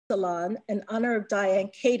Salon in honor of Diane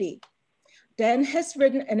Cady. Diane has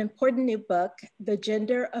written an important new book, The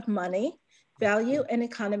Gender of Money, Value and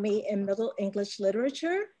Economy in Middle English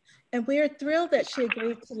Literature, and we are thrilled that she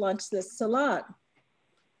agreed to launch this salon.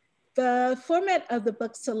 The format of the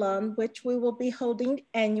book salon, which we will be holding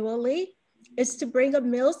annually, is to bring a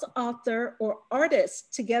Mills author or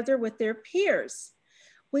artist together with their peers.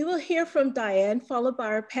 We will hear from Diane, followed by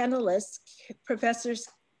our panelists, Professors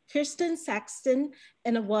Kirsten, Saxton,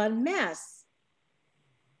 and Ajuan Mance.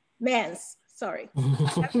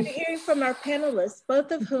 After hearing from our panelists,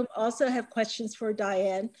 both of whom also have questions for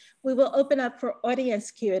Diane, we will open up for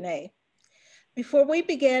audience Q&A. Before we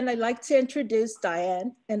begin, I'd like to introduce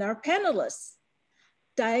Diane and our panelists.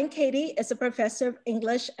 Diane Cady is a professor of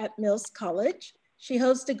English at Mills College. She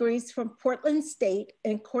holds degrees from Portland State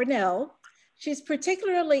and Cornell. She's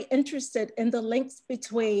particularly interested in the links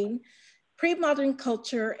between pre-modern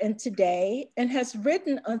culture and today, and has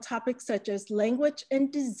written on topics such as language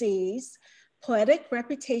and disease, poetic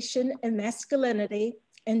reputation and masculinity,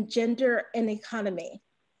 and gender and economy.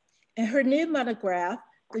 In her new monograph,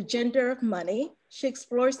 The Gender of Money, she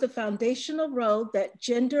explores the foundational role that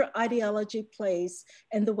gender ideology plays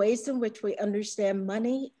and the ways in which we understand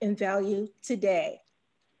money and value today.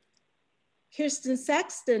 Kirsten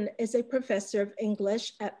Saxton is a professor of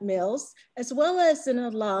English at Mills, as well as an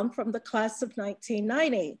alum from the class of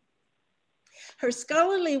 1990. Her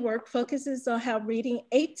scholarly work focuses on how reading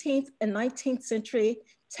 18th and 19th century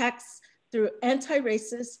texts through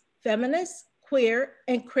anti-racist, feminist, queer,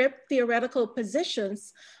 and crip theoretical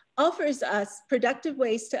positions offers us productive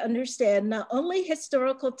ways to understand not only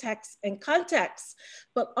historical texts and contexts,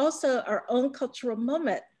 but also our own cultural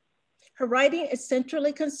moment. Her writing is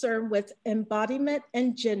centrally concerned with embodiment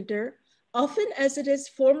and gender, often as it is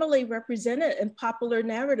formally represented in popular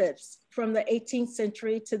narratives from the 18th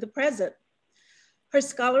century to the present. Her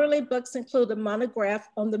scholarly books include a monograph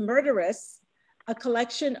on the murderess, a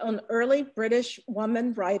collection on early British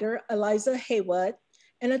woman writer Eliza Haywood,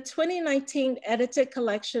 and a 2019 edited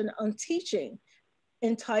collection on teaching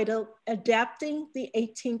entitled Adapting the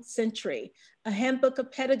 18th Century, a Handbook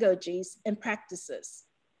of Pedagogies and Practices.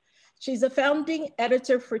 She's a founding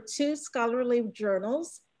editor for 2 scholarly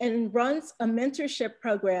journals and runs a mentorship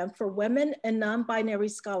program for women and non-binary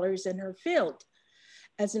scholars in her field.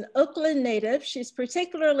 As an Oakland native, she's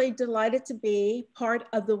particularly delighted to be part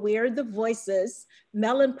of the We're the Voices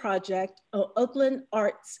Mellon Project on Oakland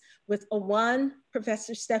Arts with Ajuan,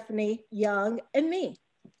 Professor Stephanie Young, and me.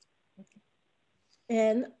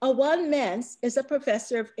 And Ajuan Mance is a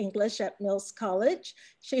professor of English at Mills College.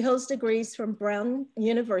 She holds degrees from Brown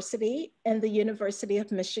University and the University of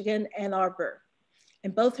Michigan, Ann Arbor.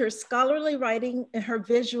 In both her scholarly writing and her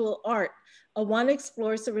visual art, Ajuan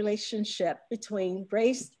explores the relationship between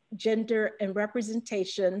race, gender, and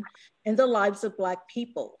representation in the lives of Black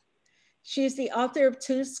people. She is the author of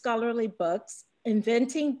 2 scholarly books,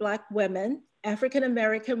 Inventing Black Women,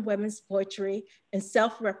 African-American Women's Poetry and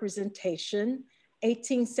Self-Representation,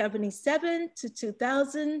 1877 to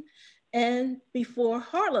 2000, and Before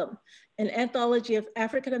Harlem, an anthology of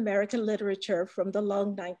African-American literature from the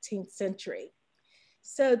long 19th century.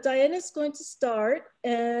 So Diane is going to start,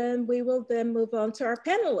 and we will then move on to our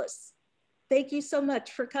panelists. Thank you so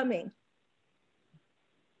much for coming.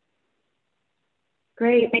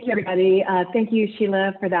 Great, thank you everybody. Thank you,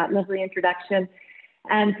 Sheila, for that lovely introduction,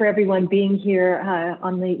 and for everyone being here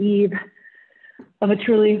on the eve of a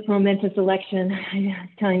truly momentous election. I was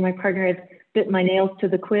telling my partner I've bit my nails to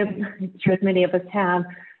the quib, I'm sure as many of us have.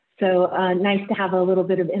 So nice to have a little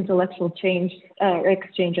bit of intellectual exchange,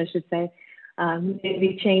 I should say.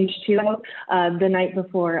 Maybe change to the night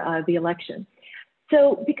before the election.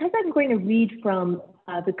 So because I'm going to read from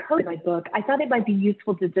the code of my book, I thought it might be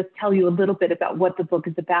useful to just tell you a little bit about what the book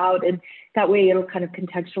is about, and that way it'll kind of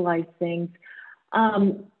contextualize things.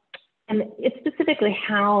 And it's specifically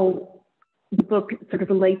how the book sort of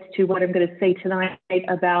relates to what I'm going to say tonight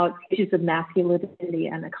about issues of masculinity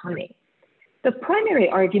and economy. The primary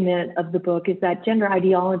argument of the book is that gender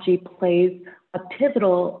ideology plays a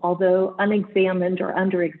pivotal, although unexamined or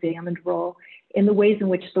underexamined role in the ways in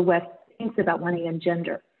which the West thinks about money and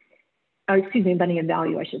gender, or excuse me, money and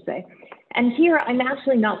value, I should say. And here I'm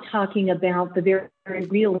actually not talking about the very, very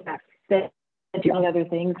real effects that, among other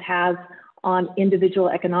things, has on individual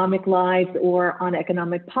economic lives or on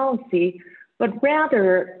economic policy, but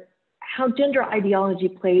rather how gender ideology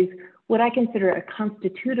plays what I consider a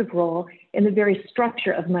constitutive role in the very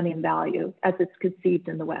structure of money and value as it's conceived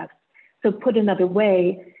in the West. So put another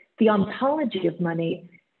way, the ontology of money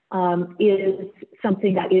is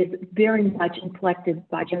something that is very much inflected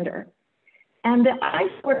by gender. And the I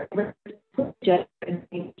sort of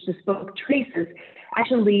this book traces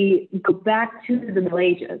actually go back to the Middle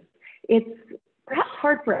Ages. It's perhaps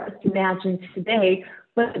hard for us to imagine today,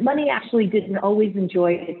 but money actually didn't always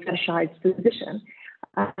enjoy a fetishized position.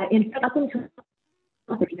 In fact, up until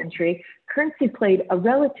the 19th century, currency played a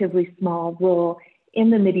relatively small role in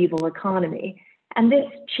the medieval economy. And this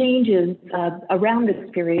changes around this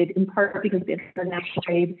period, in part because of international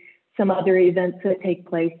trade, some other events that take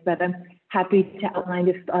place that I'm happy to outline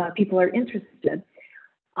if people are interested.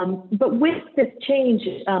 But with this change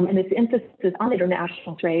and this emphasis on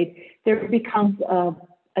international trade, there becomes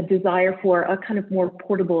a desire for a kind of more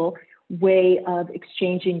portable way of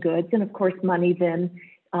exchanging goods. And of course, money then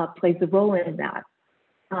plays a role in that.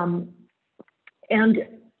 And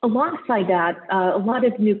alongside that, a lot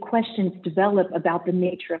of new questions develop about the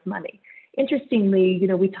nature of money. Interestingly, you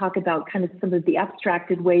know, we talk about kind of some of the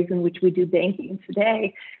abstracted ways in which we do banking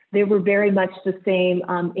today. They were very much the same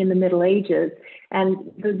in the Middle Ages. And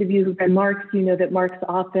those of you who've read Marx, you know that Marx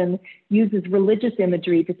often uses religious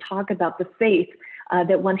imagery to talk about the faith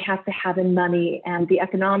that one has to have in money and the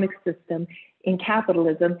economic system in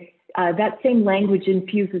capitalism. That same language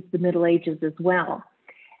infuses the Middle Ages as well.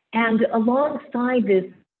 And alongside this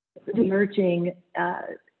emerging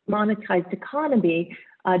monetized economy,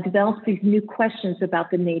 develops these new questions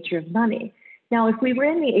about the nature of money. Now, if we were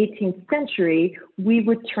in the 18th century, we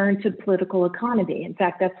would turn to political economy. In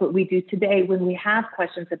fact, that's what we do today when we have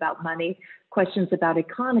questions about money, questions about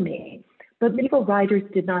economy. But medieval writers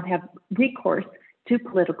did not have recourse to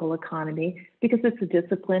political economy because it's a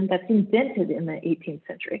discipline that's invented in the 18th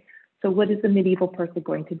century. So what is a medieval person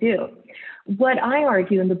going to do? What I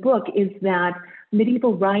argue in the book is that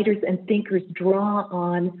medieval writers and thinkers draw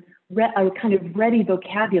on a kind of ready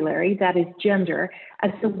vocabulary, that is gender,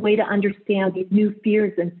 as a way to understand these new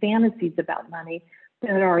fears and fantasies about money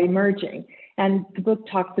that are emerging. And the book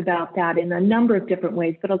talks about that in a number of different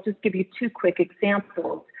ways, but I'll just give you two quick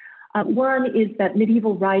examples. One is that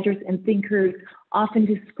medieval writers and thinkers often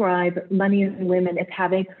describe money and women as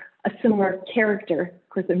having a similar character. Of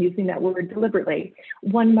course, I'm using that word deliberately.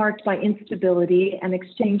 One marked by instability and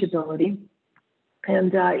exchangeability.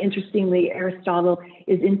 And interestingly, Aristotle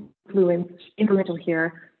is influential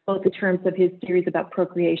here, both in terms of his theories about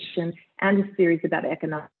procreation and his theories about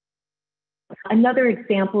economics. Another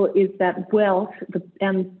example is that wealth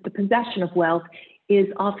and the possession of wealth is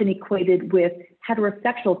often equated with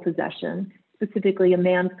heterosexual possession, specifically a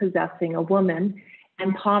man possessing a woman,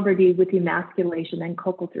 and poverty with emasculation and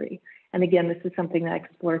coquetry. And again, this is something that I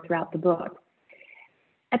explore throughout the book.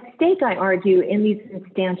 At stake, I argue, in these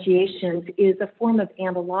instantiations is a form of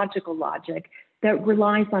analogical logic that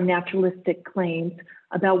relies on naturalistic claims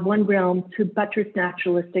about one realm to buttress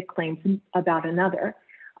naturalistic claims about another.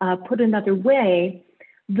 Put another way,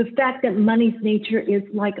 the fact that money's nature is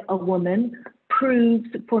like a woman proves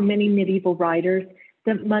for many medieval writers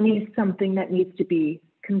that money is something that needs to be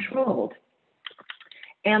controlled.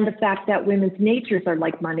 And the fact that women's natures are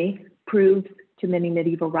like money proves to many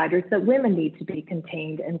medieval writers that women need to be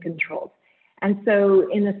contained and controlled. And so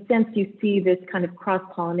in a sense, you see this kind of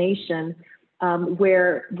cross-pollination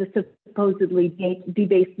where the supposedly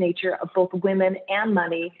debased nature of both women and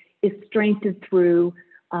money is strengthened through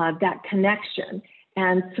that connection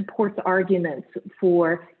and supports arguments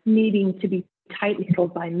for needing to be tightly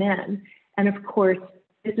controlled by men. And of course,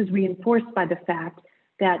 this is reinforced by the fact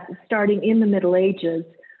that starting in the Middle Ages,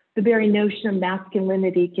 the very notion of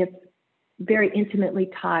masculinity gets very intimately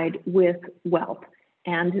tied with wealth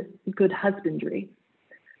and good husbandry.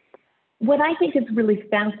 What I think is really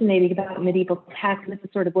fascinating about medieval text, and this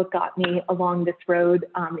is sort of what got me along this road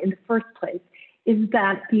in the first place, is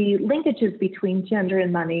that the linkages between gender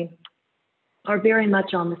and money are very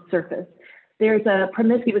much on the surface. There's a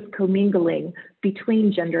promiscuous commingling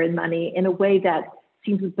between gender and money in a way that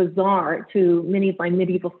seems bizarre to many of my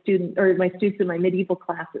medieval students, or my students in my medieval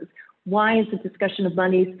classes. Why is the discussion of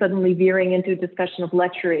money suddenly veering into a discussion of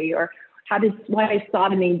lechery? Or why is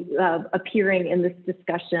sodomy appearing in this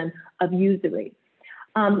discussion of usury?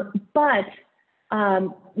 But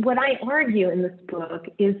what I argue in this book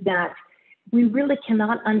is that we really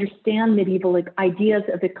cannot understand medieval ideas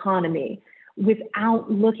of economy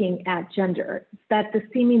without looking at gender, that the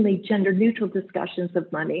seemingly gender neutral discussions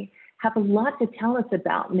of money have a lot to tell us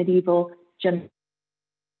about medieval gender.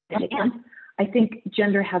 And I think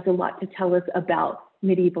gender has a lot to tell us about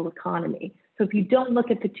medieval economy. So if you don't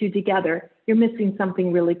look at the two together, you're missing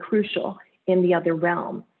something really crucial in the other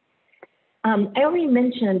realm. I already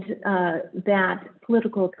mentioned that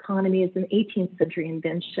political economy is an 18th century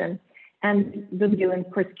invention. And you, and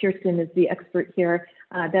of course, Kirsten is the expert here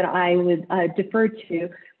that I would defer to,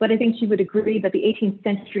 but I think she would agree that the 18th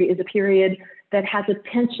century is a period that has a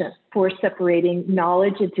penchant for separating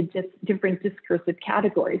knowledge into different discursive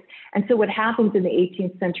categories. And so what happens in the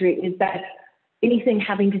 18th century is that anything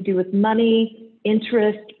having to do with money,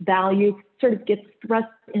 interest, value, sort of gets thrust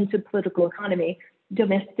into political economy.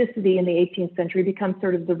 Domesticity in the 18th century becomes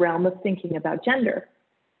sort of the realm of thinking about gender.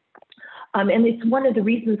 And it's one of the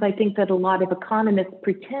reasons I think that a lot of economists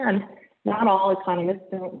pretend, not all economists,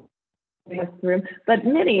 don't in this room, but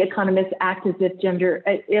many economists act as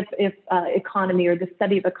if economy or the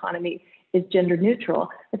study of economy is gender neutral.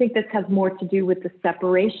 I think this has more to do with the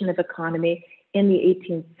separation of economy in the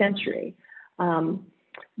 18th century.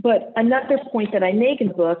 But another point that I make in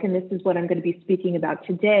the book, and this is what I'm going to be speaking about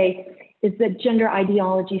today, is that gender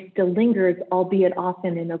ideology still lingers, albeit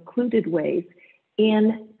often in occluded ways,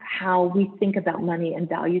 in how we think about money and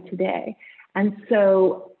value today. And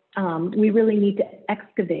so we really need to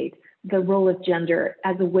excavate the role of gender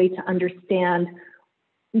as a way to understand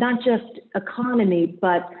not just economy,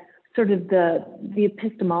 but sort of the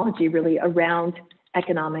epistemology really around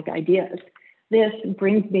economic ideas. This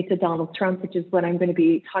brings me to Donald Trump, which is what I'm going to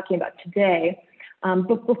be talking about today.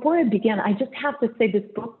 But before I begin, I just have to say this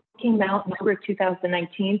book came out in October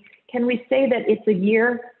 2019. Can we say that it's a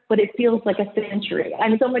year, but it feels like a century? I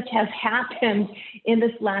mean, so much has happened in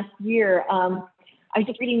this last year. I was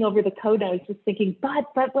just reading over the code and I was just thinking, but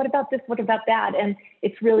what about this? What about that? And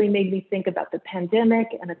it's really made me think about the pandemic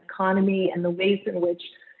and economy and the ways in which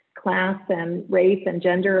class and race and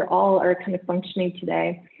gender all are kind of functioning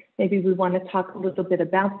today. Maybe we want to talk a little bit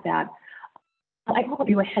about that. I will give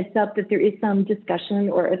you a heads up that there is some discussion,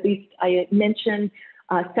 or at least I mentioned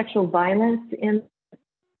sexual violence in.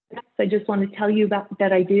 So I just want to tell you about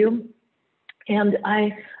that I do. And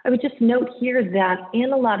I would just note here that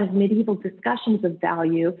in a lot of medieval discussions of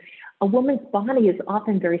value, a woman's body is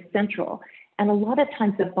often very central. And a lot of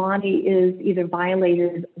times the body is either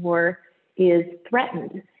violated or is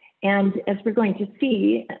threatened. And as we're going to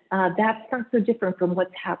see, that's not so different from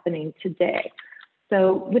what's happening today.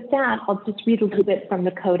 So with that, I'll just read a little bit from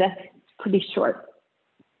the Coda. It's pretty short.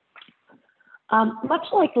 Much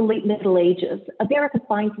like the late Middle Ages, America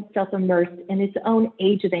finds itself immersed in its own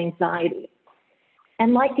age of anxiety.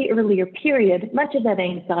 And like the earlier period, much of that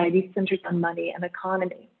anxiety centers on money and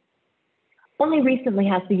economy. Only recently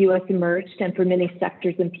has the US emerged, and for many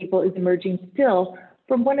sectors and people is emerging still,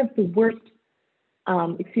 from one of the worst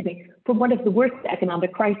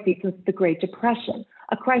economic crises since the Great Depression,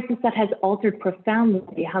 a crisis that has altered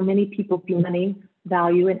profoundly how many people view money,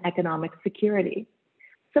 value, and economic security.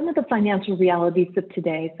 Some of the financial realities of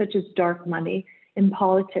today, such as dark money in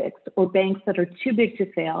politics or banks that are too big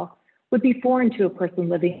to fail, would be foreign to a person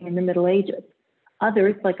living in the Middle Ages.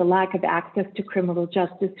 Others, like a lack of access to criminal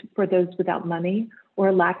justice for those without money or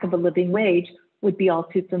a lack of a living wage, would be all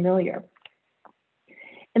too familiar.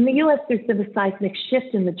 In the US, there's been a seismic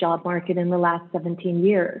shift in the job market in the last 17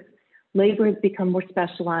 years. Labor has become more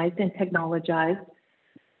specialized and technologized,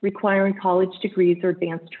 requiring college degrees or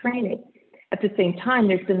advanced training. At the same time,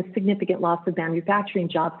 there's been a significant loss of manufacturing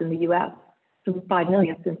jobs in the US, some 5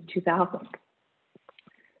 million since 2000.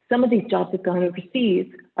 Some of these jobs have gone overseas,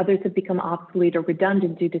 others have become obsolete or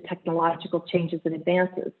redundant due to technological changes and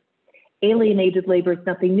advances. Alienated labor is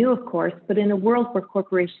nothing new, of course, but in a world where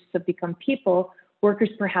corporations have become people, workers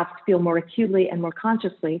perhaps feel more acutely and more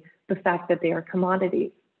consciously the fact that they are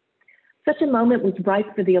commodities. Such a moment was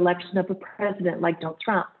ripe for the election of a president like Donald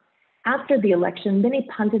Trump. After the election, many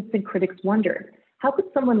pundits and critics wondered, how could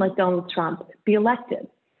someone like Donald Trump be elected?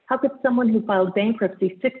 How could someone who filed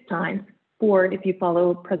bankruptcy 6 times, or if you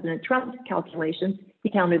follow President Trump's calculations, he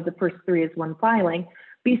counted the first 3 as one filing,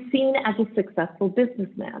 be seen as a successful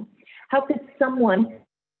businessman? How could someone,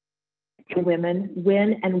 women,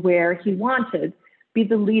 when and where he wanted, be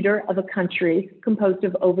the leader of a country composed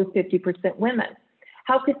of over 50% women?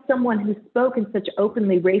 How could someone who spoke in such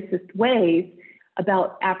openly racist ways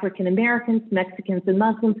about African Americans, Mexicans, and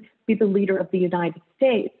Muslims be the leader of the United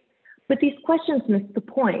States? But these questions miss the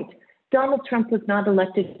point. Donald Trump was not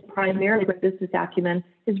elected primarily for business acumen,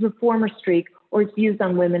 his reformer streak, or his views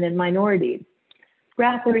on women and minorities.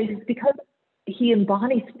 Rather, it is because he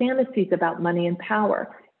embodies fantasies about money and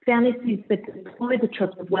power, fantasies that deploy the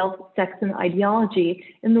tropes of wealth, sex, and ideology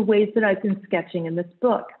in the ways that I've been sketching in this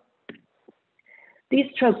book. These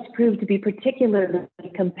tropes prove to be particularly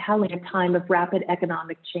compelling in a time of rapid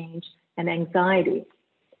economic change and anxiety.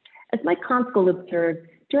 As Mike Conskell observed,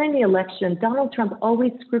 during the election, Donald Trump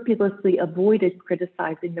always scrupulously avoided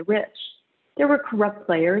criticizing the rich. There were corrupt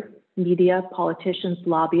players, media, politicians,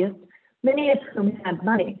 lobbyists, many of whom had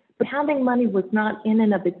money, But having money was not in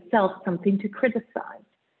and of itself something to criticize.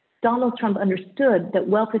 Donald Trump understood that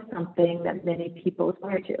wealth is something that many people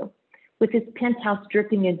aspire to. With his penthouse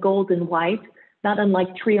dripping in gold and white, not unlike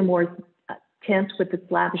Triamore's tent with its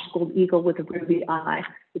lavish gold eagle with a ruby eye,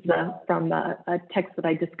 it's from a text that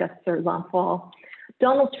I discussed Sir L'Enfant.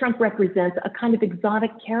 Donald Trump represents a kind of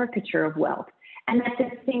exotic caricature of wealth. And at the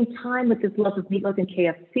same time, with his love of meatloaf and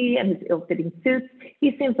KFC and his ill-fitting suits,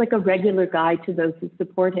 he seems like a regular guy to those who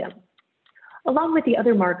support him. Along with the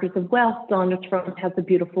other markers of wealth, Donald Trump has a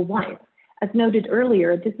beautiful wife. As noted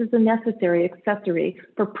earlier, this is a necessary accessory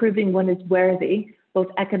for proving one is worthy, both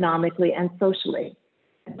economically and socially.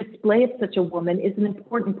 The display of such a woman is an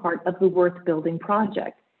important part of the worth-building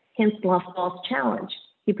project, hence L'Enfant's challenge.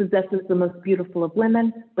 He possesses the most beautiful of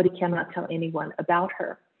women, but he cannot tell anyone about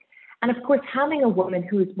her. And of course, having a woman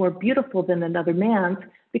who is more beautiful than another man's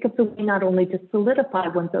becomes a way not only to solidify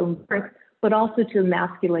one's own worth, but also to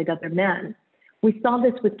emasculate other men. We saw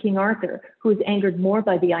this with King Arthur, who was angered more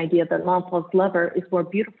by the idea that L'Enfant's lover is more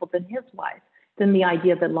beautiful than his wife, than the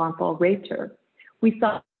idea that L'Enfant raped her. We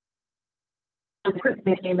saw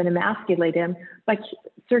him and emasculate him by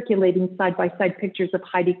circulating side-by-side pictures of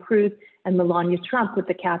Heidi Cruz and Melania Trump with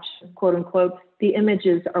the caption, quote unquote, "The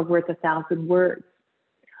images are worth 1,000 words."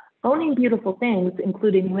 Owning beautiful things,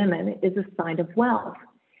 including women, is a sign of wealth.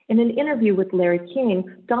 In an interview with Larry King,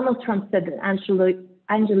 Donald Trump said that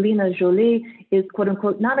Angelina Jolie is, quote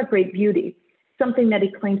unquote, not a great beauty, something that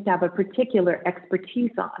he claims to have a particular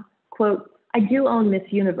expertise on. Quote, "I do own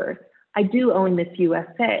Miss Universe. I do own Miss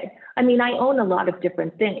USA. I mean, I own a lot of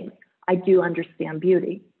different things. I do understand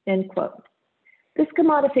beauty," end quote. This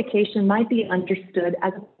commodification might be understood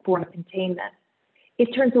as a form of containment.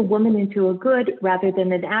 It turns a woman into a good rather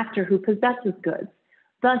than an actor who possesses goods.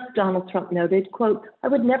 Thus, Donald Trump noted, quote, "I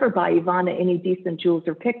would never buy Ivana any decent jewels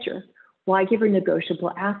or pictures. Why give her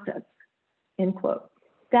negotiable assets?" End quote.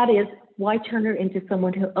 That is, why turn her into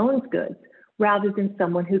someone who owns goods rather than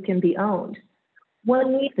someone who can be owned?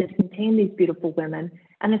 One needs to contain these beautiful women,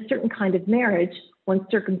 and a certain kind of marriage, one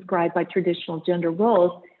circumscribed by traditional gender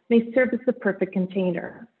roles, may serve as the perfect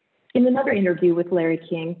container. In another interview with Larry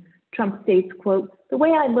King, Trump states, quote, "The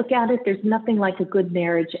way I look at it, there's nothing like a good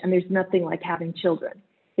marriage, and there's nothing like having children.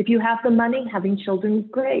 If you have the money, having children is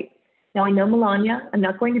great. Now, I know Melania, I'm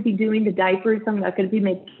not going to be doing the diapers, I'm not going to be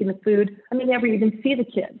making the food, I may never even see the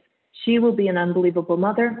kids. She will be an unbelievable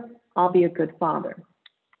mother, I'll be a good father.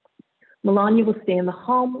 Melania will stay in the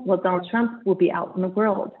home, while Donald Trump will be out in the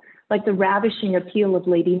world. Like the ravishing appeal of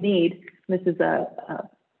Lady Mead," this is a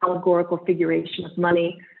allegorical figuration of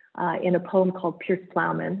money in a poem called Pierce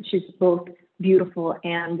Plowman. She's both beautiful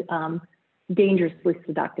and dangerously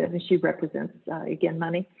seductive, and she represents, again,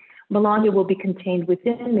 money. Melania will be contained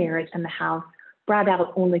within marriage and the house, brought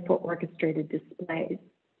out only for orchestrated displays.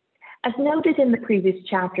 As noted in the previous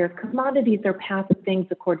chapter, commodities are passive things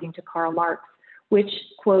according to Karl Marx, which,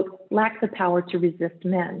 quote, "lack the power to resist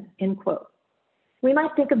men," end quote. We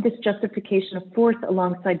might think of this justification of force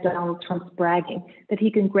alongside Donald Trump's bragging that he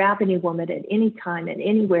can grab any woman at any time and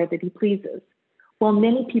anywhere that he pleases. While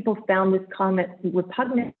many people found this comment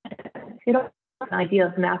repugnant, it also has an idea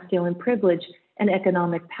of masculine privilege and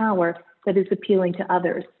economic power that is appealing to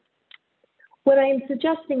others. What I am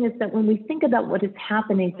suggesting is that when we think about what is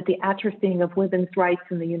happening with the atrophying of women's rights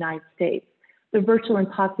in the United States, the virtual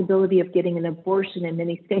impossibility of getting an abortion in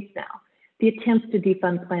many states now, the attempts to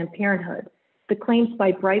defund Planned Parenthood, the claims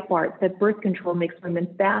by Breitbart that birth control makes women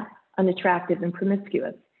fat, unattractive, and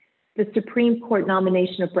promiscuous, the Supreme Court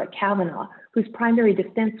nomination of Brett Kavanaugh, whose primary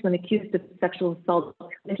defense when accused of sexual assault,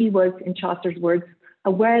 that he was, in Chaucer's words,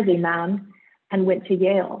 a worthy man, and went to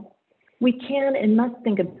Yale. We can and must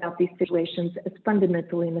think about these situations as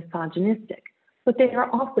fundamentally misogynistic, but they are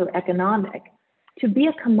also economic. To be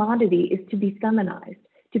a commodity is to be feminized,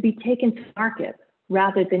 to be taken to market,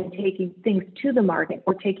 rather than taking things to the market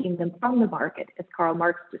or taking them from the market, as Karl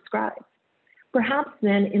Marx describes. Perhaps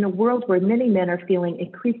then, in a world where many men are feeling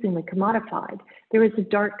increasingly commodified, there is a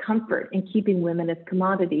dark comfort in keeping women as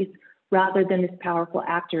commodities rather than as powerful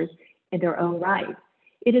actors in their own right.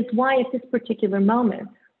 It is why at this particular moment,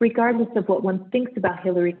 regardless of what one thinks about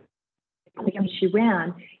Hillary when she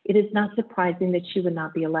ran, it is not surprising that she would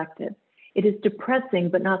not be elected. It is depressing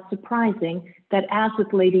but not surprising that, as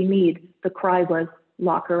with Lady Mead, the cry was,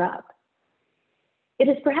 "Lock her up." It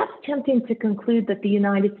is perhaps tempting to conclude that the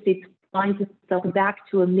United States finds itself back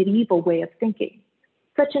to a medieval way of thinking.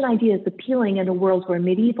 Such an idea is appealing in a world where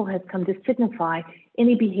medieval has come to signify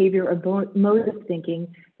any behavior or mode of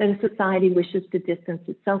thinking that a society wishes to distance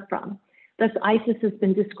itself from. Thus, ISIS has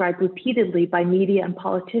been described repeatedly by media and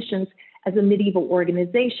politicians as a medieval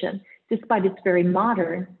organization, despite its very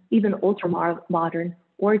modern, even ultra-modern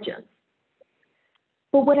origins.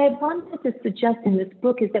 But what I wanted to suggest in this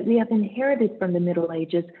book is that we have inherited from the Middle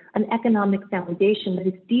Ages an economic foundation that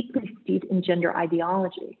is deeply steeped in gender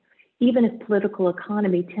ideology, even as political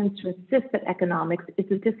economy tends to insist that economics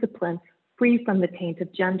is a discipline free from the taint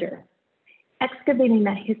of gender. Excavating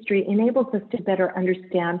that history enables us to better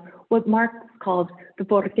understand what Marx called the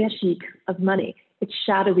Vorgeschichte of money, its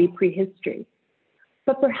shadowy prehistory.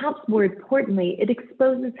 But perhaps more importantly, it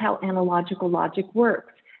exposes how analogical logic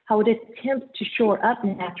works, how it attempts to shore up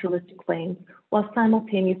naturalistic claims while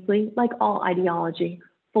simultaneously, like all ideology,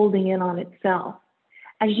 folding in on itself.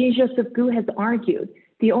 As Jean-Joseph Gou has argued,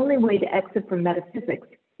 the only way to exit from metaphysics,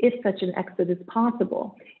 if such an exit is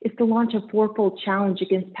possible, is to launch a fourfold challenge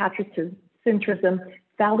against patricentrism,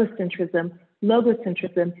 phallocentrism,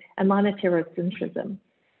 logocentrism, and monetarocentrism.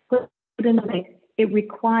 Put in a way, it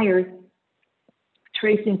requires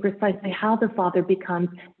tracing precisely how the father becomes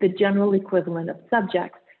the general equivalent of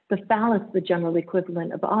subjects, the phallus the general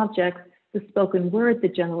equivalent of objects, the spoken word the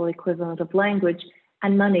general equivalent of language,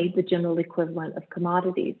 and money the general equivalent of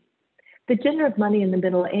commodities. The gender of money in the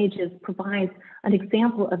Middle Ages provides an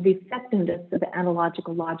example of the effectiveness of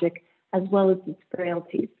analogical logic as well as its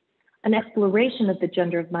frailties. An exploration of the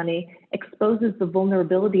gender of money exposes the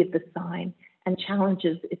vulnerability of the sign and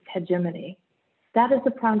challenges its hegemony. That is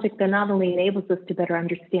a project that not only enables us to better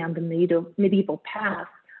understand the medieval past,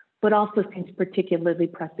 but also seems particularly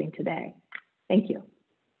pressing today. Thank you.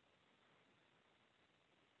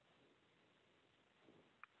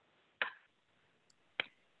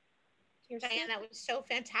 Diane, that was so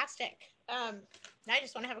fantastic. Now I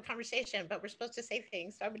just want to have a conversation, but we're supposed to say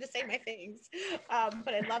things, so I'm going to say my things.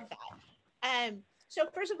 But I love that. So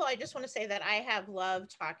first of all, I just want to say that I have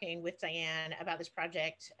loved talking with Diane about this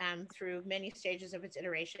project through many stages of its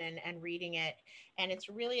iteration and reading it. And it's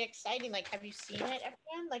really exciting. Like, have you seen it,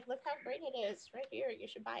 everyone? Like, look how great it is right here. You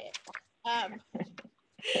should buy it.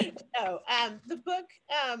 The book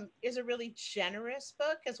is a really generous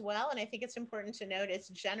book as well. And I think it's important to note it's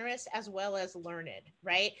generous as well as learned,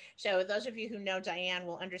 right? So those of you who know Diane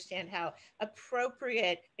will understand how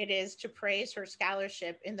appropriate it is to praise her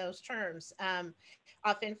scholarship in those terms.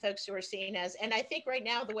 Often folks who are seen as, and I think right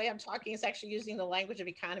now the way I'm talking is actually using the language of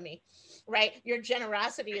economy, right? Your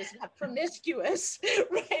generosity is not promiscuous,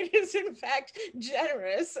 right? It's in fact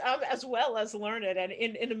generous as well as learned. And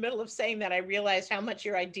in the middle of saying that, I realized how much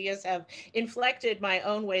your ideas have inflected my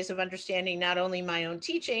own ways of understanding not only my own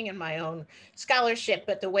teaching and my own scholarship,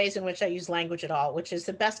 but the ways in which I use language at all, which is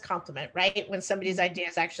the best compliment, right? When somebody's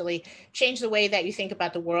ideas actually change the way that you think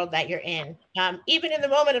about the world that you're in, even in the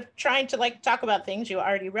moment of trying to like talk about things you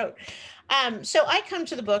already wrote. So I come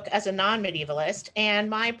to the book as a non-medievalist, and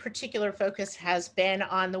my particular focus has been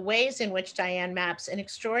on the ways in which Diane maps an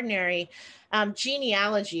extraordinary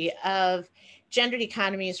genealogy of gendered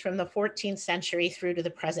economies from the 14th century through to the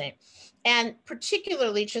present. And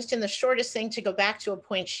particularly, just in the shortest thing, to go back to a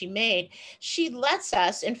point she made, she lets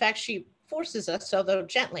us, in fact, she forces us, although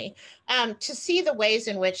gently, to see the ways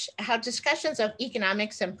in which how discussions of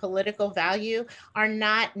economics and political value are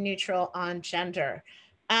not neutral on gender.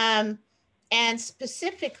 And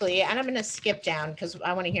specifically, and I'm going to skip down because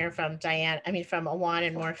I want to hear from Diane, from Ajuan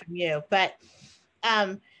and more from you, but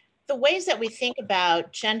the ways that we think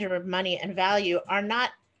about gender of money and value are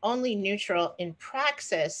not only neutral in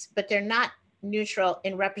praxis, but they're not neutral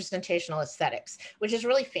in representational aesthetics, which is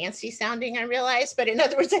really fancy sounding, I realize. But in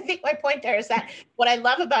other words, I think my point there is that what I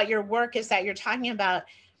love about your work is that you're talking about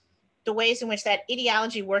the ways in which that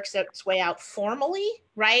ideology works its way out formally,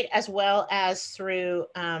 right? As well as through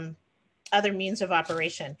other means of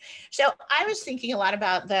operation. So I was thinking a lot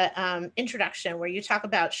about the introduction where you talk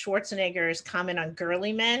about Schwarzenegger's comment on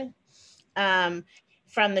girly men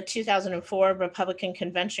from the 2004 Republican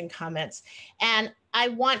Convention comments. And I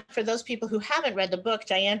want, for those people who haven't read the book,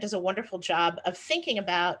 Diane does a wonderful job of thinking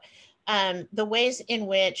about the ways in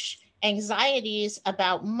which anxieties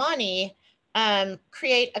about money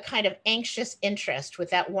create a kind of anxious interest, with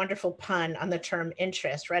that wonderful pun on the term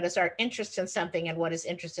interest, right? As our interest in something and what is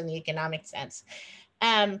interest in the economic sense.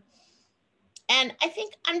 And I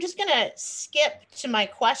think I'm just gonna skip to my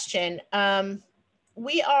question.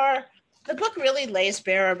 The book really lays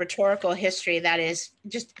bare a rhetorical history that is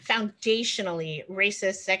just foundationally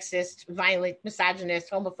racist, sexist, violent,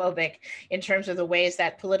 misogynist, homophobic in terms of the ways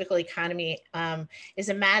that political economy is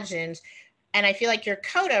imagined. And I feel like your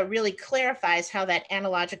coda really clarifies how that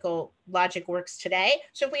analogical logic works today.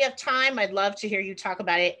 So if we have time, I'd love to hear you talk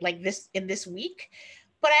about it like this in this week.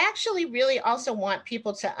 But I actually really also want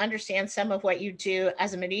people to understand some of what you do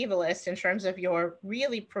as a medievalist in terms of your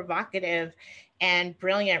really provocative and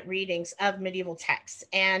brilliant readings of medieval texts.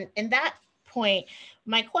 And in that point,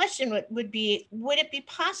 my question would be, would it be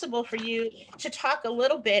possible for you to talk a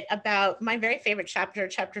little bit about my very favorite chapter,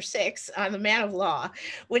 chapter 6, on the man of law,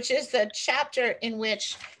 which is the chapter in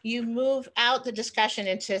which you move out the discussion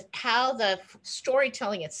into how the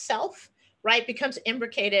storytelling itself, right, becomes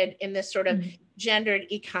imbricated in this sort of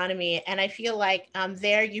gendered economy. And I feel like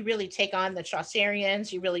there you really take on the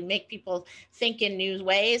Chaucerians, you really make people think in new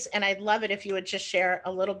ways. And I'd love it if you would just share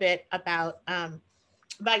a little bit about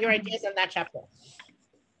your ideas on that chapter.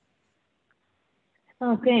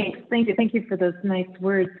 Oh, thanks. Thank you for those nice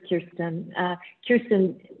words, Kirsten.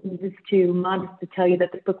 Kirsten, just too modest to tell you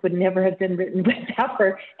that this book would never have been written without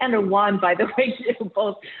her, and Ajuan, by the way, too,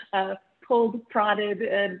 both pulled, prodded,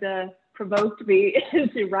 and provoked me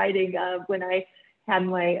into writing when I had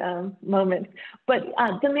my moments. But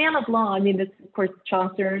the man of law, I mean, this, of course,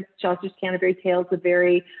 Chaucer's Canterbury Tales, a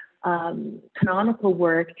very canonical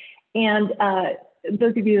work. And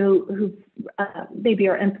those of you who maybe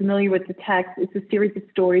are unfamiliar with the text, it's a series of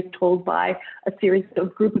stories told by a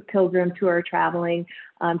group of pilgrims who are traveling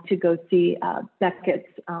to go see Becket's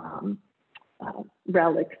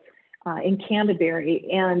relics in Canterbury.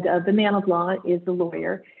 And the man of law is a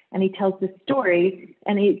lawyer, and he tells this story,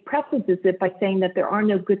 and he prefaces it by saying that there are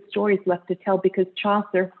no good stories left to tell because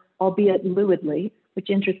Chaucer, albeit lewdly, which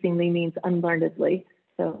interestingly means unlearnedly,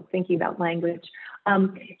 so thinking about language,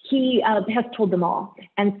 he has told them all.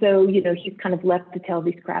 And so, you know, he's kind of left to tell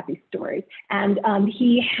these crappy stories. And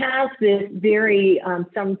he has this very,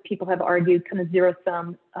 some people have argued, kind of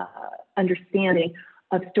zero-sum understanding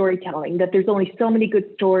of storytelling, that there's only so many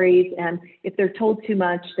good stories, and if they're told too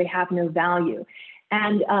much, they have no value.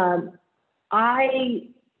 And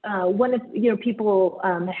one of, you know, people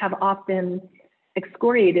have often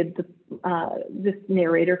excoriated this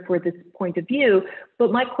narrator for this point of view,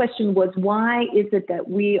 but my question was, why is it that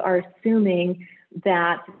we are assuming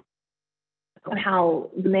that how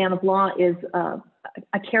the man of law is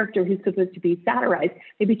a character who's supposed to be satirized?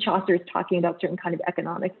 Maybe Chaucer is talking about certain kind of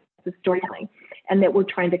economics of storytelling, and that we're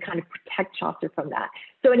trying to kind of protect Chaucer from that.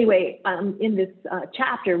 So anyway, in this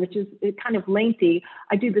chapter, which is kind of lengthy,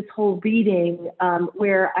 I do this whole reading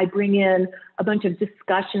where I bring in a bunch of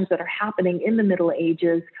discussions that are happening in the Middle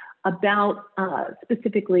Ages about,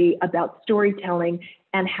 specifically about storytelling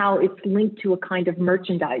and how it's linked to a kind of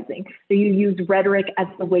merchandising. So you use rhetoric as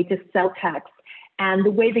a way to sell texts. And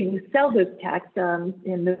the way that you sell those texts,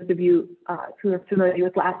 and those of you who are familiar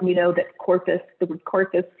with Latin, you know that corpus, the word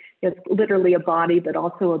corpus, is literally a body, but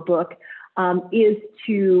also a book, is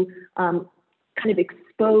to kind of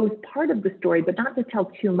expose part of the story, but not to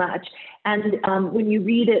tell too much. And when you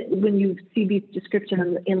read it, when you see these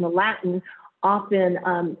descriptions in the Latin, often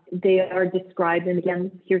they are described, and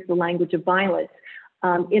again, here's the language of violence,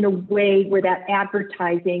 in a way where that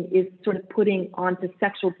advertising is sort of putting onto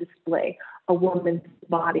sexual display a woman's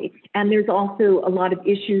body. And there's also a lot of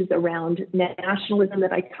issues around nationalism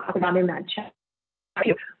that I talk about in that chapter.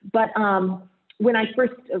 But when I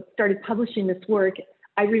first started publishing this work,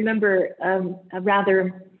 I remember a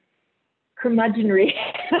rather curmudgeonry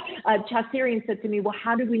Chaucerian said to me, well,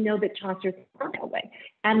 how do we know that Chaucer thought that way?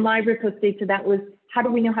 And my riposte to that was, how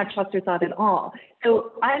do we know how Chaucer thought at all?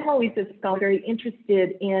 So I'm always, as a scholar, very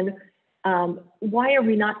interested in why are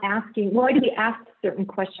we not asking, why do we ask certain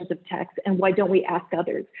questions of text and why don't we ask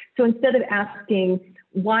others? So instead of asking,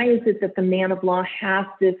 why is it that the man of law has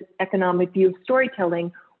this economic view of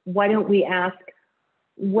storytelling, why don't we ask,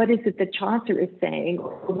 what is it that Chaucer is saying,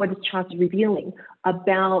 or what is Chaucer revealing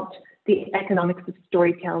about the economics of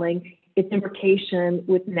storytelling, its implication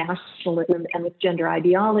with nationalism and with gender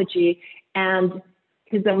ideology, and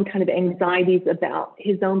his own kind of anxieties about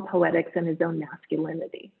his own poetics and his own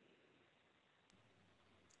masculinity.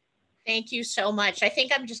 Thank you so much. I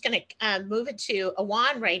think I'm just going to move it to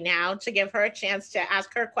Ajuan right now to give her a chance to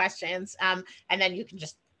ask her questions, and then you can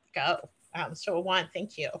just go. So Ajuan,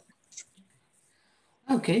 thank you.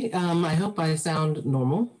 Okay, I hope I sound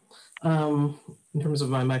normal in terms of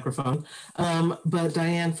my microphone. But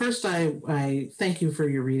Diane, first I thank you for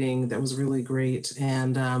your reading. That was really great.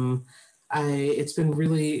 And it's been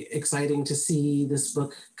really exciting to see this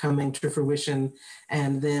book coming to fruition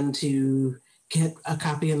and then to get a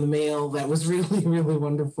copy in the mail. That was really, really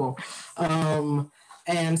wonderful.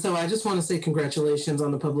 And so I just want to say congratulations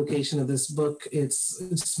on the publication of this book.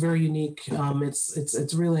 It's very unique.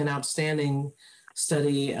 It's really an outstanding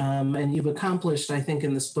study, and you've accomplished, I think,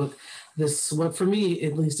 in this book this, what for me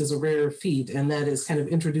at least is a rare feat, and that is kind of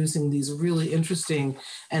introducing these really interesting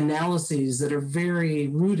analyses that are very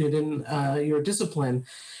rooted in your discipline,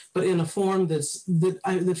 but in a form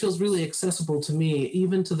that feels really accessible to me,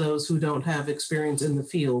 even to those who don't have experience in the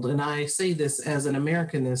field. And I say this as an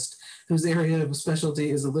Americanist whose area of specialty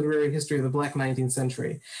is the literary history of the Black 19th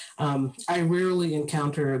century. I rarely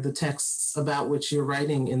encounter the texts about which you're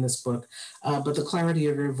writing in this book, but the clarity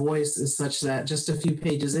of your voice is such that just a few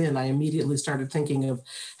pages in, I immediately started thinking of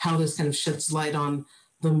how this kind of sheds light on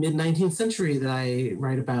the mid-19th century that I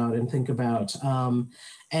write about and think about.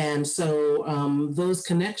 And so those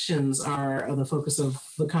connections are the focus of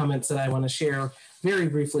the comments that I want to share very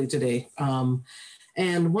briefly today.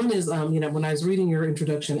 And one is, when I was reading your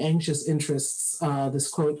introduction, Anxious Interests, this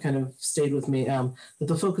quote kind of stayed with me, that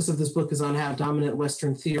the focus of this book is on how dominant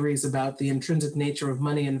Western theories about the intrinsic nature of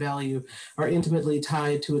money and value are intimately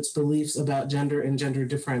tied to its beliefs about gender and gender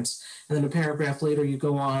difference. And then a paragraph later, you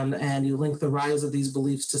go on and you link the rise of these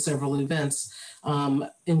beliefs to several events,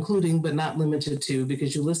 including but not limited to,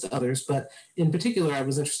 because you list others, but in particular, I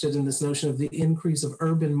was interested in this notion of the increase of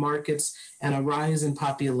urban markets and a rise in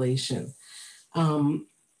population.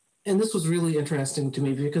 And this was really interesting to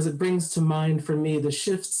me because it brings to mind for me the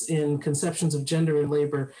shifts in conceptions of gender and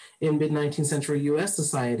labor in mid-19th century US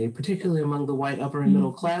society, particularly among the white upper and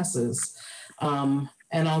middle classes.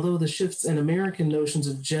 And although the shifts in American notions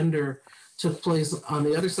of gender took place on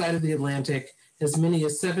the other side of the Atlantic, as many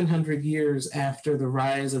as 700 years after the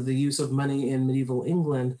rise of the use of money in medieval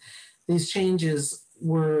England, these changes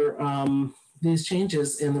in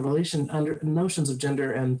the notions of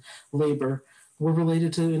gender and labor were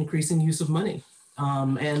related to increasing use of money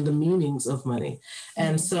and the meanings of money.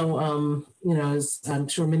 And so, as I'm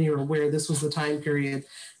sure many are aware, this was the time period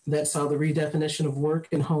that saw the redefinition of work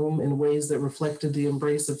and home in ways that reflected the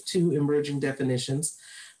embrace of two emerging definitions.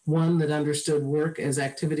 One that understood work as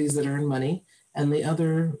activities that earn money, and the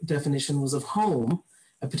other definition was of home,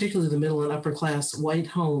 particularly the middle and upper class white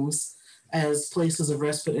homes, as places of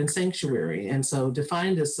respite and sanctuary. And so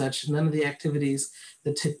defined as such, none of the activities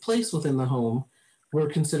that took place within the home were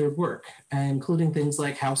considered work, including things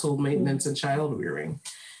like household maintenance and child rearing.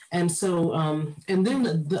 And so, and then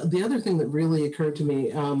the other thing that really occurred to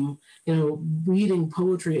me, reading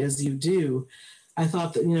poetry as you do, I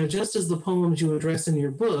thought that, just as the poems you address in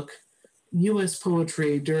your book, US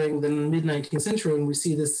poetry during the mid-19th century, and we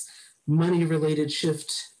see this money-related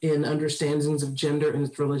shift in understandings of gender and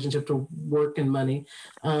its relationship to work and money,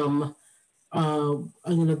 the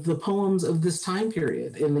poems of this time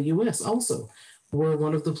period in the US also were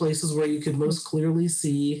one of the places where you could most clearly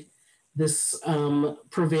see this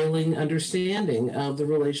prevailing understanding of the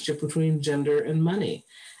relationship between gender and money.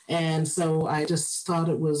 And so I just thought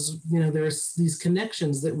it was, there's these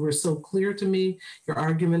connections that were so clear to me. Your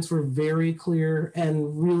arguments were very clear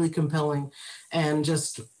and really compelling and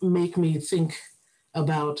just make me think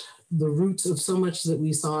about the roots of so much that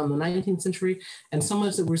we saw in the 19th century and so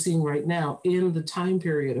much that we're seeing right now in the time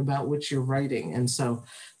period about which you're writing. And so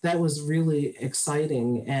that was really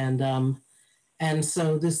exciting. And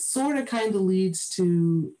so this sort of kind of leads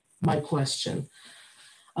to my question.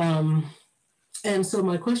 And so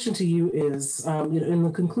my question to you is, in the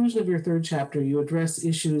conclusion of your third chapter, you address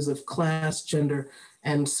issues of class, gender,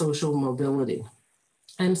 and social mobility.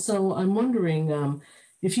 And so I'm wondering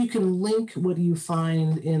if you can link what you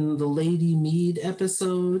find in the Lady Mead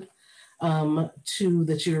episode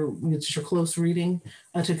that you're close reading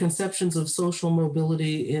to conceptions of social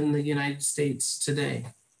mobility in the United States today.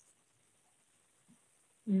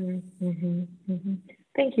 Thank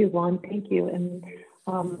you, Juan. Thank you. And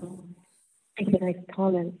thank you for nice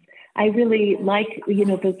comments. I really like,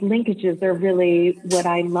 those linkages are really what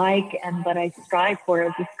I like and what I strive for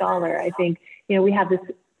as a scholar. I think, we have this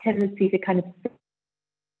tendency to kind of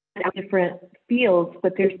different fields,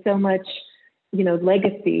 but there's so much,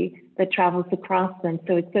 legacy that travels across them.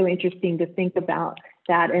 So it's so interesting to think about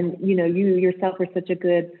that. And, you yourself are such a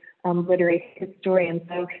good literary historian.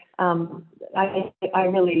 So I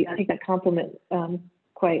take that compliment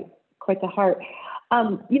quite to heart.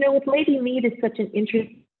 With Lady Mead is such an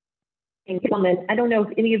interesting comment. I don't know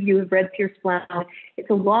if any of you have read Pierce Blount. It's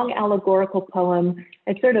a long allegorical poem.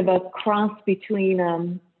 It's sort of a cross between,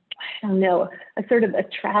 a sort of a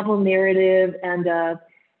travel narrative and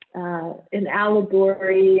an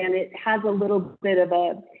allegory, and it has a little bit of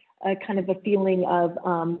a kind of a feeling of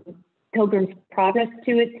Pilgrim's Progress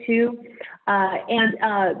to it too. And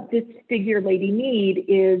this figure, Lady Mead,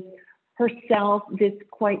 is herself this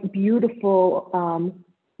quite beautiful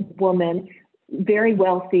woman, very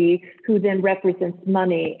wealthy, who then represents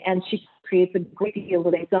money, and she creates a great deal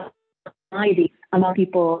of anxiety anxiety among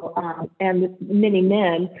people and many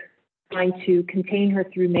men trying to contain her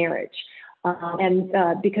through marriage.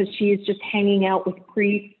 Because she is just hanging out with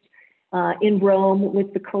priests in Rome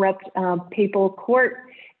with the corrupt papal court,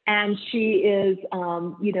 and she is,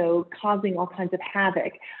 causing all kinds of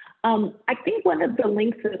havoc. I think one of the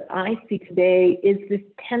links that I see today is this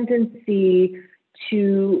tendency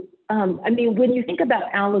to, when you think about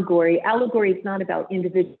allegory is not about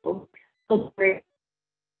individuals. Allegory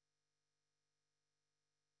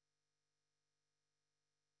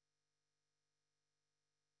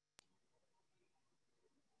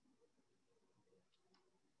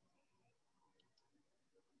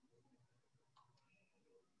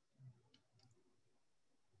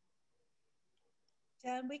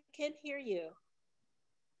Dan, we can't hear you.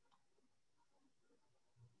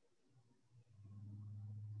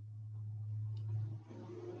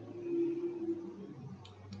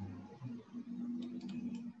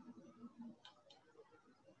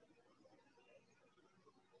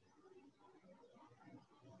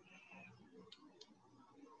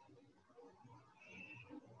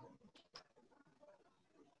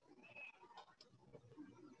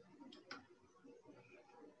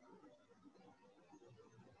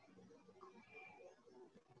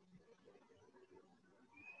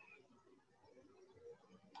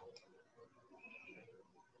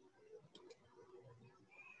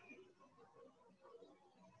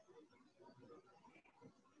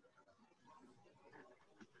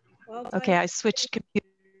 Well, Okay, I switched computers.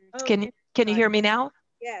 Oh, Can you hear me now?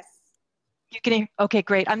 Yes. You can hear? Okay,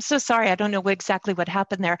 great. I'm so sorry. I don't know exactly what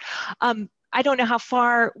happened there. I don't know how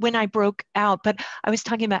far when I broke out, but I was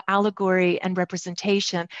talking about allegory and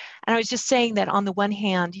representation. And I was just saying that on the one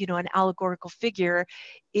hand, an allegorical figure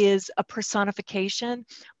is a personification.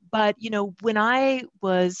 But, when I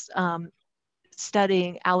was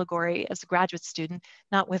studying allegory as a graduate student,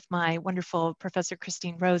 not with my wonderful Professor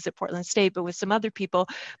Christine Rose at Portland State, but with some other people,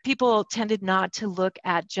 people tended not to look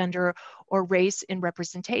at gender or race in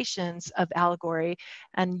representations of allegory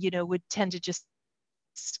and, would tend to just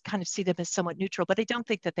kind of see them as somewhat neutral, but I don't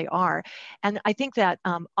think that they are. And I think that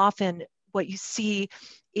often what you see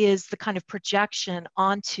is the kind of projection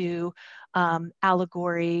onto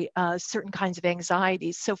allegory, certain kinds of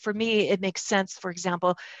anxieties. So for me, it makes sense, for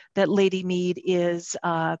example, that Lady Mead is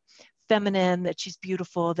feminine, that she's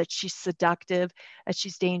beautiful, that she's seductive, that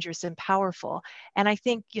she's dangerous and powerful. And I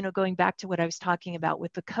think, going back to what I was talking about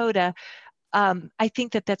with the coda, I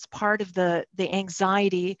think that that's part of the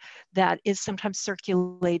anxiety that is sometimes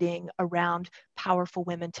circulating around powerful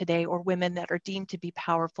women today, or women that are deemed to be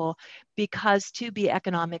powerful, because to be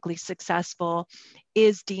economically successful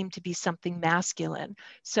is deemed to be something masculine.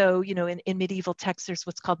 So, in medieval texts, there's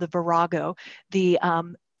what's called the virago, the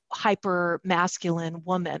hyper masculine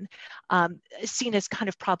woman, seen as kind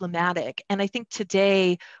of problematic. And I think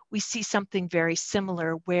today we see something very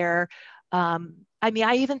similar where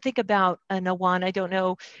I even think about Ajuan. I don't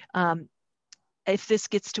know if this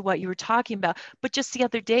gets to what you were talking about, but just the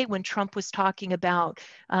other day when Trump was talking about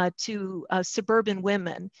to suburban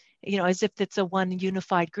women, as if it's a one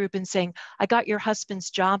unified group, and saying, I got your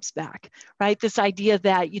husband's jobs back, right? This idea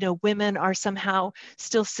that, women are somehow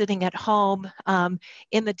still sitting at home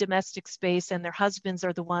in the domestic space, and their husbands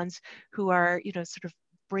are the ones who are, sort of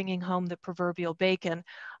bringing home the proverbial bacon.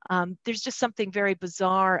 There's just something very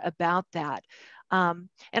bizarre about that. And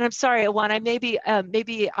I'm sorry, Ajuan,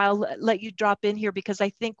 maybe I'll let you drop in here, because I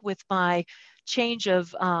think with my change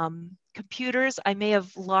of computers, I may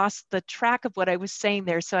have lost the track of what I was saying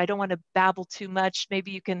there. So I don't want to babble too much.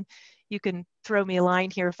 Maybe you can throw me a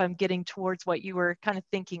line here if I'm getting towards what you were kind of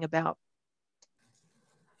thinking about.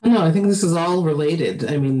 No, I think this is all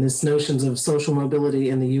related. I mean, this notions of social mobility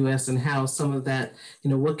in the US and how some of that,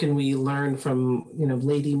 what can we learn from,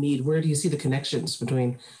 Lady Mead? Where do you see the connections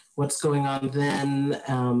between what's going on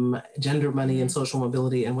then, gender money and social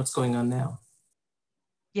mobility, and what's going on now?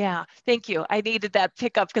 Yeah, thank you. I needed that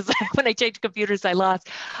pickup, because when I changed computers, I lost.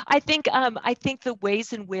 I think the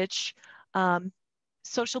ways in which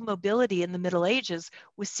social mobility in the Middle Ages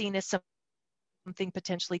was seen as something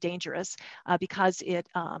potentially dangerous, because it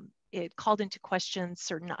called into question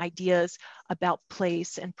certain ideas about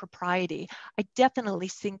place and propriety. I definitely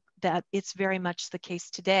think that it's very much the case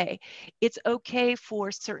today. It's okay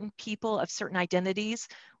for certain people of certain identities,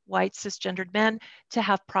 white cisgendered men to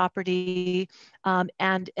have property.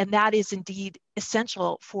 And that is indeed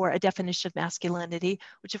essential for a definition of masculinity,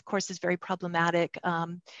 which of course is very problematic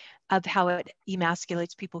of how it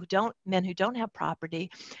emasculates men who don't have property.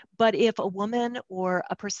 But if a woman or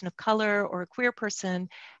a person of color or a queer person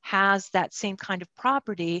has that same kind of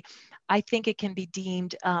property, I think it can be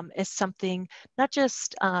deemed as something not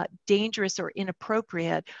just dangerous or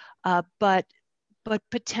inappropriate, but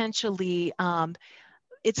potentially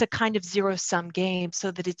it's a kind of zero-sum game,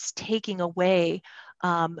 so that it's taking away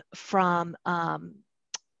from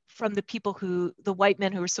the people the white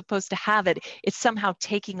men who are supposed to have it. It's somehow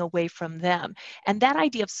taking away from them. And that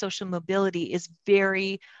idea of social mobility is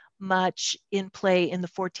very much in play in the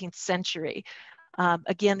 14th century.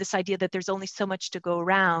 Again, this idea that there's only so much to go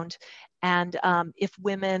around, and if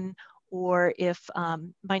women or if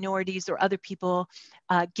minorities or other people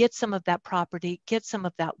get some of that property, get some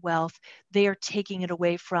of that wealth, they are taking it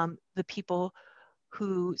away from the people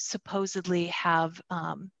who supposedly have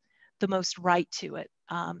the most right to it.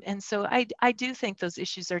 And so I do think those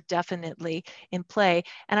issues are definitely in play.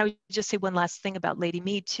 And I would just say one last thing about Lady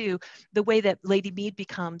Mead too, the way that Lady Mead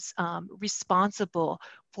becomes responsible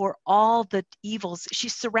for all the evils.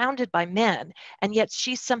 She's surrounded by men, and yet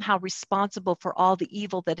she's somehow responsible for all the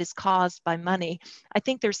evil that is caused by money. I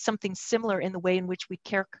think there's something similar in the way in which we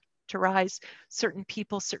characterize certain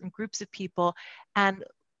people, certain groups of people, and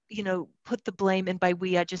put the blame, and by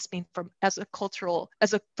we I just mean from a cultural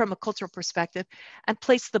perspective, and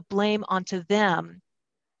place the blame onto them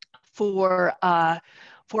for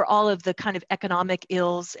all of the kind of economic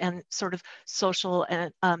ills and sort of social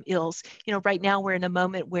and ills. Right now we're in a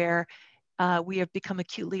moment where we have become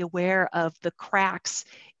acutely aware of the cracks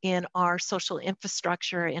in our social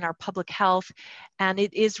infrastructure, in our public health, and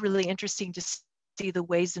it is really interesting to see the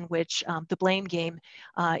ways in which the blame game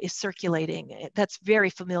is circulating. That's very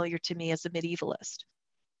familiar to me as a medievalist.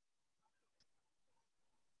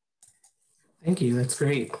 Thank you. That's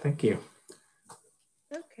great. Thank you.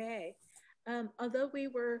 Okay. Although we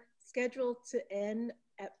were scheduled to end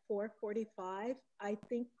at 4:45, I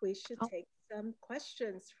think we should take some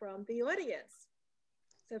questions from the audience.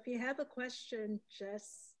 So if you have a question,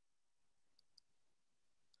 just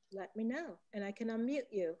let me know and I can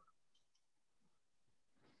unmute you.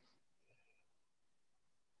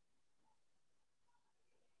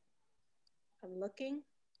 I'm looking.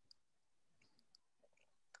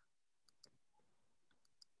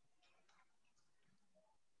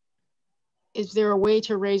 Is there a way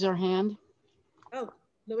to raise our hand? Oh,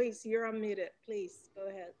 Louise, you're unmuted. Please go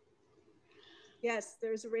ahead. Yes,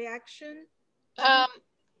 there's a reaction. Yeah,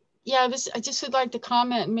 I just would like to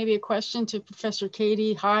comment, maybe a question to Professor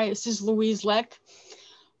Cady. Hi, this is Louise Leck.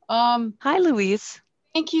 Hi, Louise.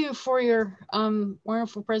 Thank you for your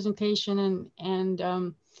wonderful presentation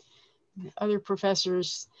and other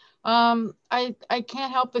professors. I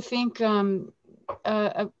can't help but think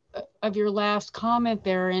of your last comment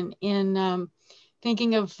there in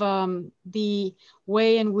thinking of the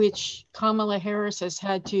way in which Kamala Harris has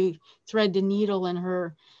had to thread the needle in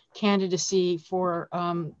her candidacy for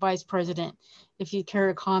vice president. If you care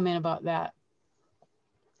to comment about that.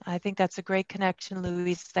 I think that's a great connection,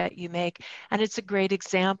 Louise, that you make. And it's a great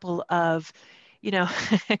example of,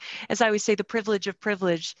 as I always say, the privilege of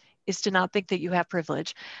privilege is to not think that you have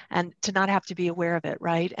privilege and to not have to be aware of it,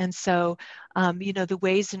 right? And so, the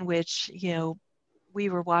ways in which, we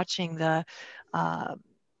were watching the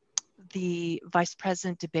vice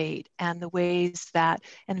president debate and the ways that,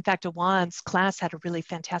 and in fact, Ajuan's class had a really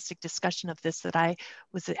fantastic discussion of this that I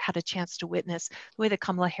had a chance to witness, the way that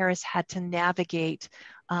Kamala Harris had to navigate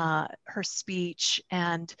her speech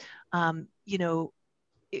and,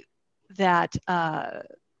 that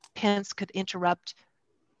Pence could interrupt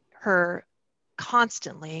her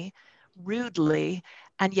constantly, rudely,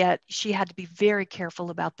 and yet she had to be very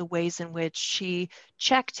careful about the ways in which she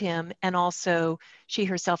checked him, and also she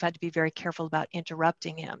herself had to be very careful about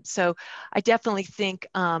interrupting him. So I definitely think,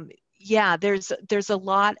 yeah, there's a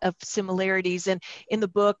lot of similarities, and in the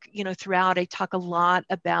book, throughout I talk a lot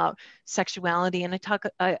about sexuality, and I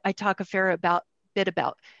talk a fair bit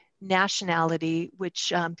about nationality,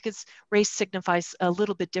 which because race signifies a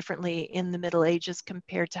little bit differently in the Middle Ages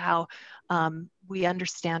compared to how we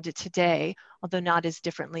understand it today, although not as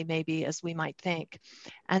differently maybe as we might think.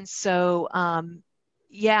 And so,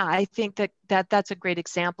 yeah, I think that's a great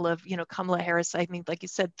example of, Kamala Harris, I mean, like you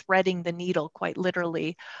said, threading the needle quite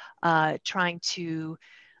literally, trying to,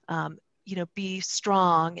 be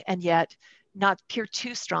strong and yet not appear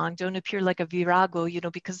too strong, don't appear like a virago,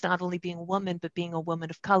 because not only being a woman, but being a woman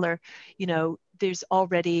of color, there's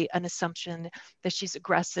already an assumption that she's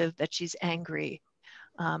aggressive, that she's angry.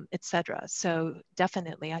 etc. So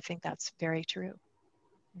definitely, I think that's very true.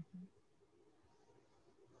 Mm-hmm.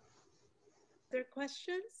 Other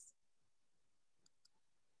questions?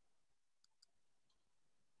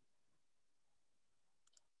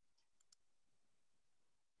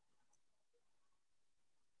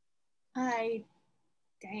 Hi,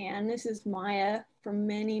 Diane. This is Maya from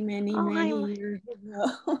many Hi, years ago.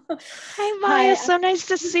 hi, Maya. Hi, So nice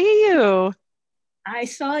to see you. I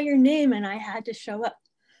saw your name and I had to show up.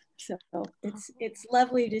 So it's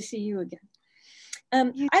lovely to see you again.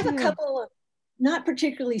 You I have a too. couple of not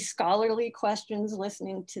particularly scholarly questions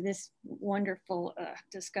listening to this wonderful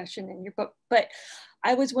discussion in your book, but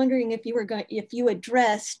I was wondering if you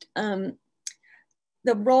addressed the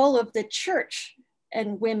role of the church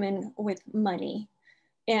and women with money,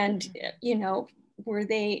 and you know, were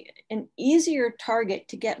they an easier target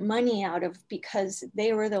to get money out of because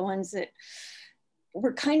they were the ones that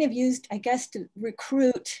were kind of used, I guess, to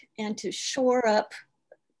recruit and to shore up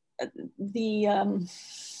the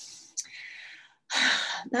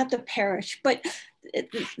not the parish, but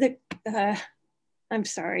I'm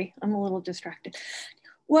sorry, I'm a little distracted.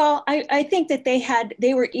 Well, I think that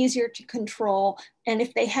they were easier to control, and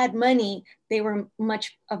if they had money, they were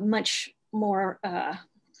much more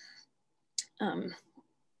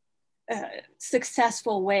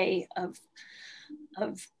successful way of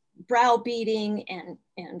browbeating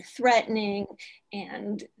and threatening.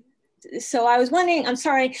 And so I was wondering, I'm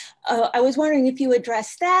sorry, I was wondering if you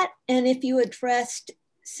addressed that, and if you addressed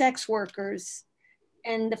sex workers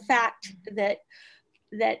and the fact that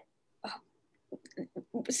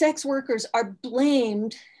sex workers are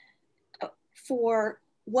blamed for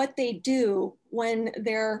what they do when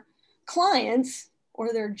their clients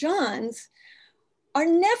or their Johns are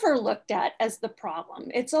never looked at as the problem.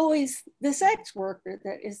 It's always the sex worker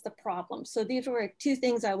that is the problem. So these were two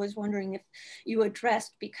things I was wondering if you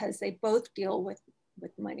addressed, because they both deal with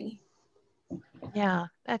money. Yeah,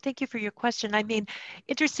 thank you for your question. I mean,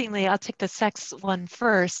 interestingly, I'll take the sex one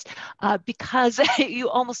first, because you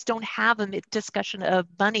almost don't have a discussion of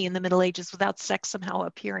money in the Middle Ages without sex somehow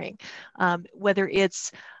appearing, whether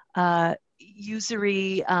it's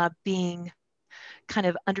usury being kind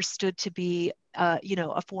of understood to be, you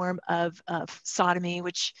know, a form of sodomy,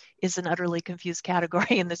 which is an utterly confused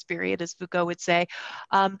category in this period, as Foucault would say.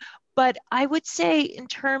 But I would say, in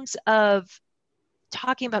terms of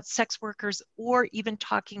talking about sex workers, or even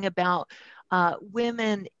talking about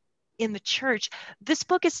women in the church, this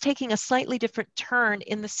book is taking a slightly different turn,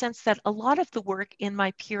 in the sense that a lot of the work in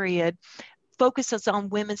my period focuses on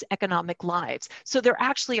women's economic lives. So there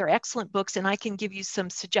actually are excellent books, and I can give you some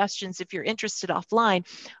suggestions if you're interested offline,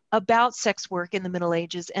 about sex work in the Middle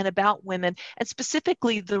Ages and about women, and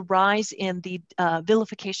specifically the rise in the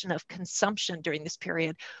vilification of consumption during this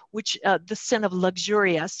period, which the sin of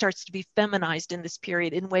luxuria starts to be feminized in this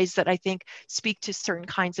period in ways that I think speak to certain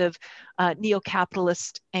kinds of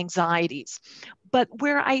neo-capitalist anxieties. But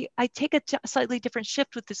where I take a slightly different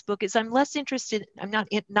shift with this book is I'm less interested, I'm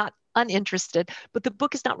not uninterested, but the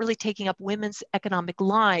book is not really taking up women's economic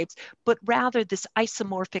lives, but rather this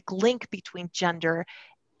isomorphic link between gender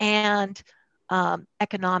and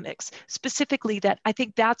economics. Specifically, that I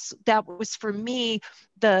think that was for me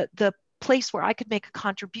the place where I could make a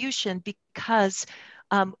contribution, because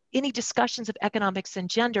any discussions of economics and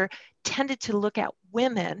gender tended to look at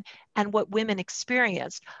women and what women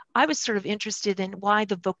experienced. I was sort of interested in why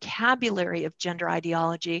the vocabulary of gender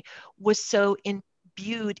ideology was so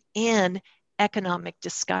imbued in economic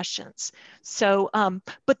discussions. So,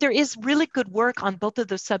 but there is really good work on both of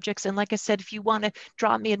those subjects. And like I said, if you want to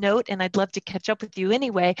drop me a note, and I'd love to catch up with you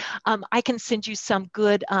anyway, I can send you some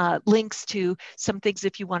good links to some things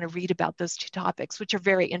if you want to read about those two topics, which are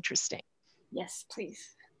very interesting. Yes,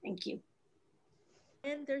 please. Thank you.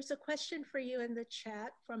 And there's a question for you in the chat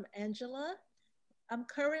from Angela. I'm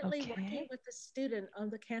currently working with a student on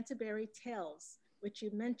the Canterbury Tales, which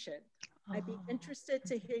you mentioned. I'd be interested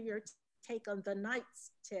to hear your take on the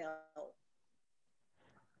Knight's Tale.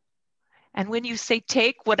 And when you say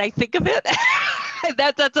take, what I think of it,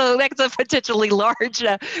 that's a potentially large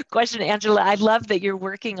question, Angela. I love that you're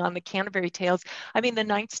working on the Canterbury Tales. I mean, the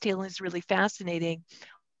Knight's Tale is really fascinating.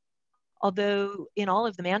 Although in all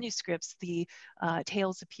of the manuscripts, the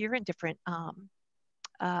tales appear in different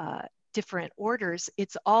orders,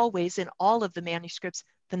 it's always, in all of the manuscripts,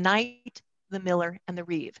 the knight, the miller, and the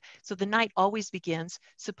reeve. So the knight always begins.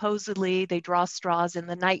 Supposedly they draw straws and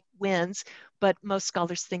the knight wins, but most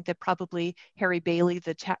scholars think that probably Harry Bailey,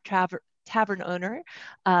 the tavern owner,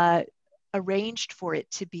 arranged for it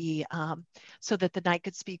to be so that the knight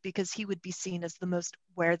could speak, because he would be seen as the most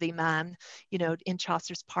worthy man, you know, in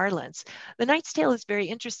Chaucer's parlance. The Knight's Tale is very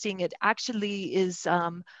interesting. It actually is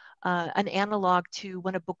an analog to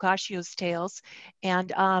one of Boccaccio's tales,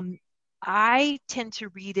 and I tend to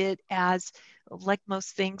read it as, like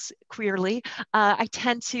most things queerly, I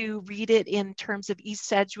tend to read it in terms of E.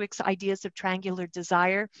 Sedgwick's ideas of triangular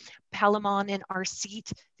desire. Palamon and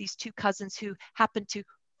Arcite, these two cousins who happen to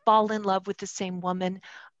fall in love with the same woman,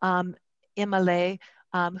 Immalee,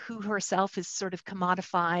 who herself is sort of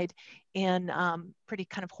commodified in pretty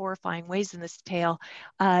kind of horrifying ways in this tale.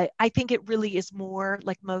 I think it really is more,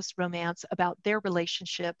 like most romance, about their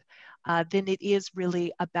relationship than it is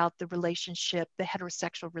really about the relationship, the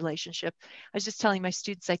heterosexual relationship. I was just telling my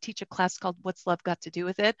students, I teach a class called What's Love Got to Do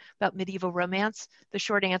with It, about medieval romance. The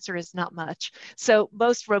short answer is not much. So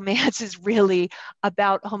most romance is really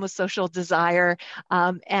about homosocial desire,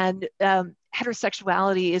 and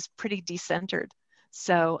heterosexuality is pretty decentered.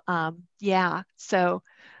 So yeah, so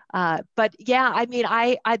but yeah, I mean,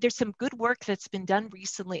 there's some good work that's been done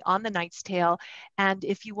recently on the Knight's Tale, and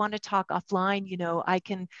if you want to talk offline, you know, I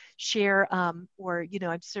can share, or you know,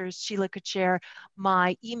 I'm sure Sheila could share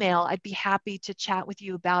my email. I'd be happy to chat with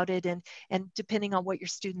you about it, and depending on what your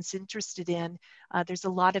student's interested in, there's a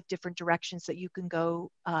lot of different directions that you can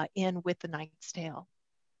go in with the Knight's Tale.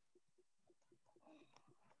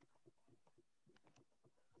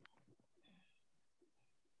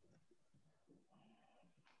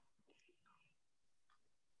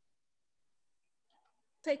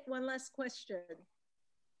 Take one last question.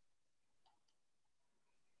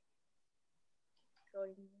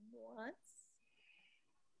 Going once.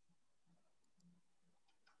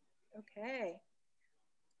 Okay.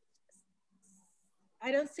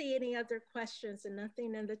 I don't see any other questions and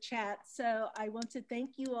nothing in the chat. So I want to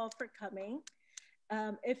thank you all for coming.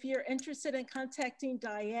 If you're interested in contacting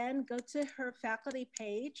Diane, go to her faculty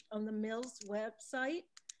page on the Mills website.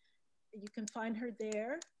 You can find her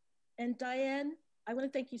there. And Diane, I want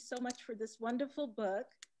to thank you so much for this wonderful book.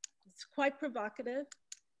 It's quite provocative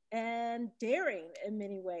and daring in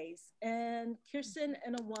many ways. And Kirsten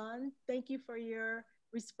and Ajuan, thank you for your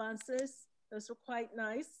responses. Those were quite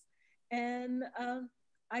nice. And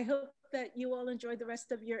I hope that you all enjoy the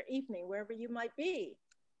rest of your evening, wherever you might be.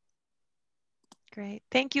 Great.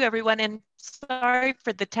 Thank you, everyone. And sorry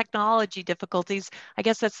for the technology difficulties. I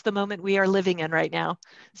guess that's the moment we are living in right now.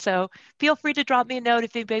 So feel free to drop me a note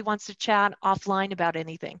if anybody wants to chat offline about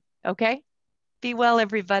anything. Okay? Be well,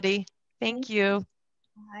 everybody. Thank you.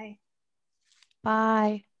 Bye.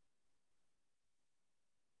 Bye.